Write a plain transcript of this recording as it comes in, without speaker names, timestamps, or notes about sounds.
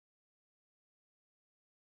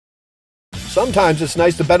Sometimes it's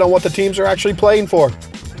nice to bet on what the teams are actually playing for.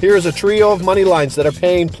 Here is a trio of money lines that are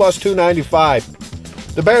paying plus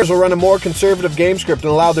 295. The Bears will run a more conservative game script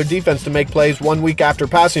and allow their defense to make plays 1 week after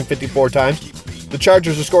passing 54 times. The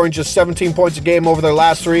Chargers are scoring just 17 points a game over their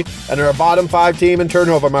last 3 and are a bottom 5 team in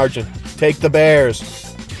turnover margin. Take the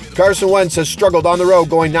Bears. Carson Wentz has struggled on the road,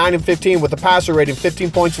 going 9-15 with a passer rating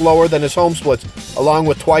 15 points lower than his home splits, along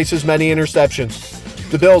with twice as many interceptions.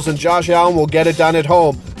 The Bills and Josh Allen will get it done at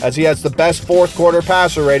home, as he has the best fourth quarter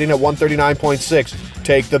passer rating at 139.6.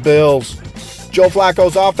 Take the Bills. Joe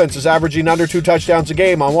Flacco's offense is averaging under 2 touchdowns a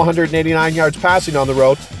game on 189 yards passing on the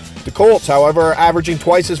road. The Colts, however, are averaging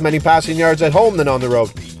twice as many passing yards at home than on the road.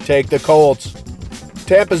 Take the Colts.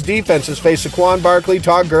 Tampa's defense has faced Saquon Barkley,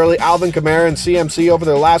 Todd Gurley, Alvin Kamara, and CMC over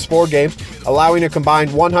their last 4 games, allowing a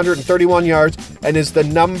combined 131 yards, and is the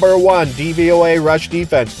number 1 DVOA rush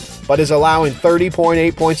defense, but is allowing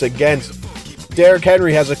 30.8 points against. Derek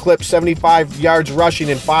Henry has eclipsed 75 yards rushing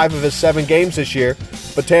in 5 of his 7 games this year,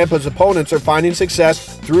 but Tampa's opponents are finding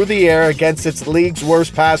success through the air against its league's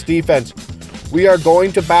worst pass defense. We are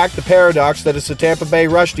going to back the paradox that is the Tampa Bay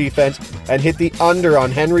rush defense and hit the under on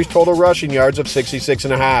Henry's total rushing yards of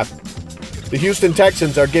 66.5. The Houston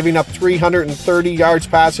Texans are giving up 330 yards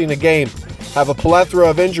passing a game, have a plethora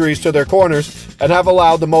of injuries to their corners, and have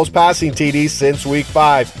allowed the most passing TDs since Week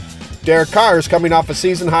 5. Derek Carr is coming off a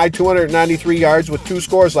season-high 293 yards with 2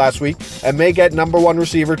 scores last week and may get number 1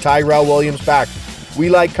 receiver Tyrell Williams back. We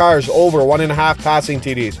like Carr's over 1.5 passing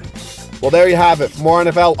TDs. Well, there you have it. For more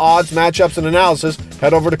NFL odds, matchups, and analysis,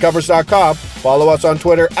 head over to Covers.com, follow us on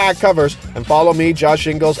Twitter @Covers, and follow me, Josh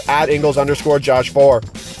Ingles,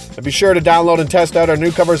 @Ingles_Josh4. And be sure to download and test out our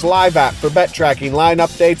new Covers Live app for bet tracking, line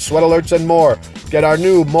updates, sweat alerts, and more. Get our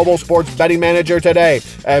new mobile sports betting manager today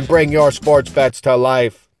and bring your sports bets to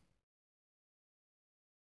life.